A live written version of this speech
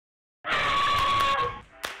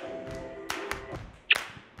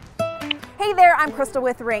Hey there, I'm Crystal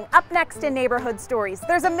with Ring. Up next in Neighborhood Stories,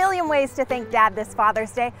 there's a million ways to thank Dad this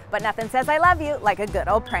Father's Day, but nothing says I love you like a good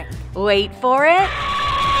old prank. Wait for it.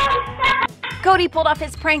 Cody pulled off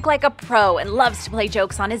his prank like a pro and loves to play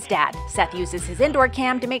jokes on his dad. Seth uses his indoor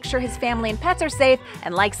cam to make sure his family and pets are safe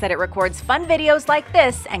and likes that it records fun videos like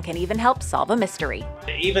this and can even help solve a mystery.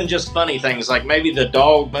 Even just funny things like maybe the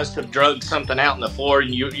dog must have drugged something out on the floor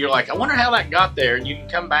and you're like, I wonder how that got there, and you can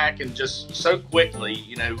come back and just so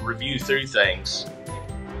quickly, review through things.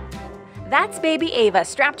 That's baby Ava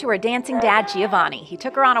strapped to her dancing dad Giovanni. He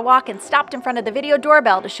took her on a walk and stopped in front of the video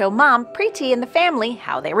doorbell to show Mom, Preeti, and the family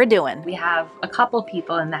how they were doing. We have a couple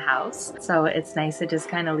people in the house, so it's nice to just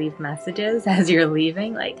kind of leave messages as you're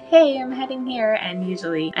leaving, like, hey, I'm heading here. And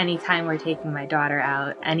usually anytime we're taking my daughter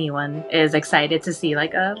out, anyone is excited to see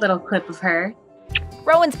like a little clip of her.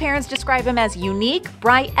 Rowan's parents describe him as unique,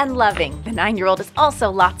 bright, and loving. The 9-year-old is also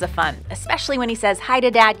lots of fun, especially when he says hi to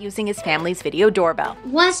Dad using his family's video doorbell.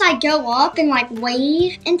 Once I go up and like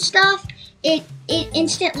wave and stuff, it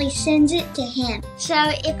instantly sends it to him. So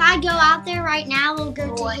if I go out there right now, it'll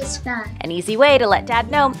go to his phone. An easy way to let Dad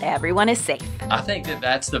know everyone is safe. I think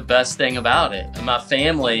that's the best thing about it. My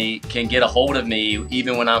family can get a hold of me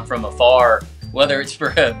even when I'm from afar, whether it's for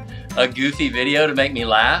a goofy video to make me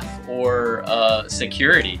laugh or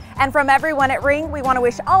security. And from everyone at Ring, we want to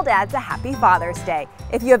wish all dads a happy Father's Day.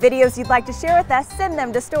 If you have videos you'd like to share with us, send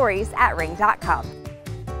them to stories@ring.com.